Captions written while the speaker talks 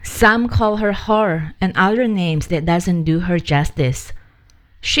Some call her whore and other names that doesn't do her justice.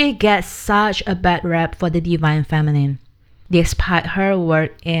 She gets such a bad rap for the divine feminine, despite her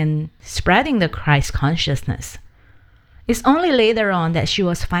work in spreading the Christ consciousness. It's only later on that she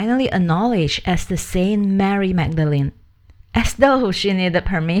was finally acknowledged as the Saint Mary Magdalene, as though she needed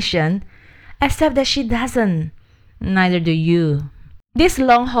permission, except that she doesn't. Neither do you. This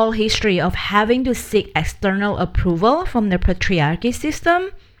long-haul history of having to seek external approval from the patriarchy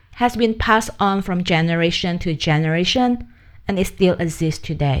system has been passed on from generation to generation, and it still exists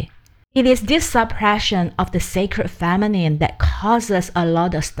today. It is this suppression of the sacred feminine that causes a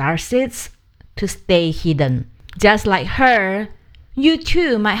lot of starseeds to stay hidden. Just like her, you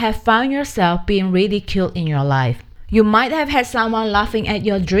too might have found yourself being ridiculed in your life. You might have had someone laughing at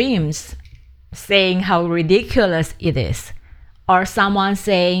your dreams, saying how ridiculous it is, or someone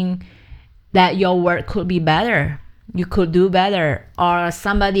saying that your work could be better, you could do better, or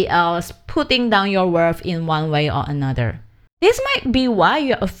somebody else putting down your worth in one way or another. This might be why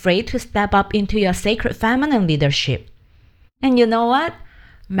you're afraid to step up into your sacred feminine leadership. And you know what?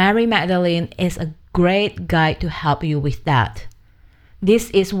 Mary Magdalene is a great guide to help you with that. This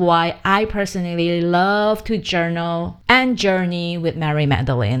is why I personally love to journal and journey with Mary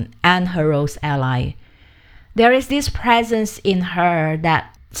Magdalene and her rose ally. There is this presence in her,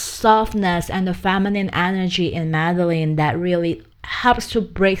 that softness and the feminine energy in Magdalene that really helps to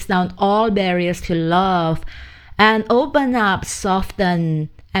break down all barriers to love and open up, soften,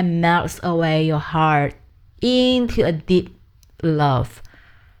 and melts away your heart into a deep love.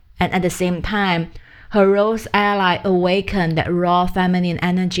 And at the same time, her rose ally awakened that raw feminine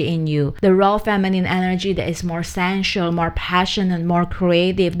energy in you. The raw feminine energy that is more sensual, more passionate, more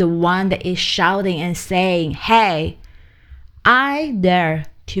creative. The one that is shouting and saying, hey, I dare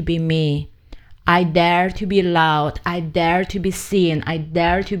to be me. I dare to be loud. I dare to be seen. I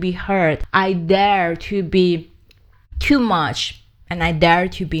dare to be heard. I dare to be too much. And I dare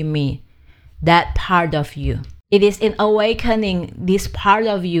to be me. That part of you. It is in awakening this part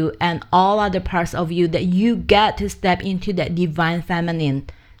of you and all other parts of you that you get to step into that divine feminine,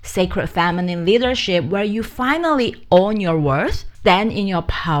 sacred feminine leadership, where you finally own your worth, stand in your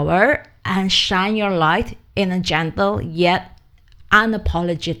power, and shine your light in a gentle yet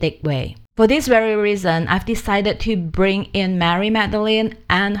unapologetic way. For this very reason, I've decided to bring in Mary Magdalene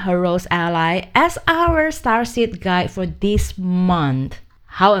and her rose ally as our starseed guide for this month.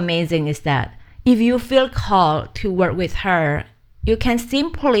 How amazing is that? If you feel called to work with her, you can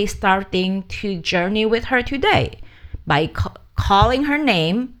simply starting to journey with her today by calling her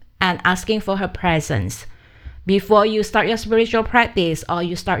name and asking for her presence. Before you start your spiritual practice or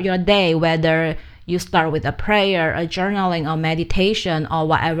you start your day, whether you start with a prayer, a journaling, or meditation, or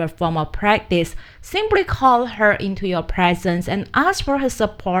whatever form of practice, simply call her into your presence and ask for her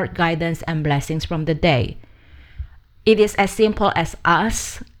support, guidance, and blessings from the day. It is as simple as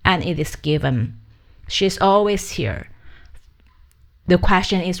ask, and it is given. She's always here. The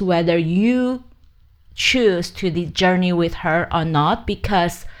question is whether you choose to journey with her or not,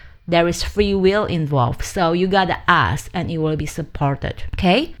 because there is free will involved. So you gotta ask and it will be supported.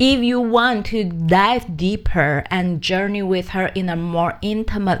 Okay? If you want to dive deeper and journey with her in a more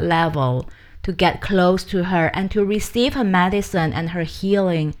intimate level, to get close to her and to receive her medicine and her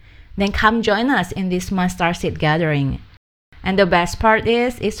healing, then come join us in this month's Starseed gathering. And the best part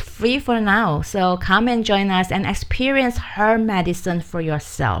is, it's free for now. So come and join us and experience her medicine for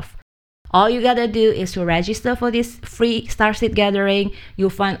yourself. All you gotta do is to register for this free Starseed gathering.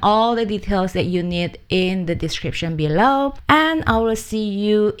 You'll find all the details that you need in the description below. And I will see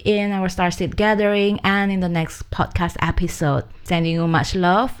you in our Starseed gathering and in the next podcast episode. Sending you much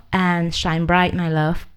love and shine bright, my love.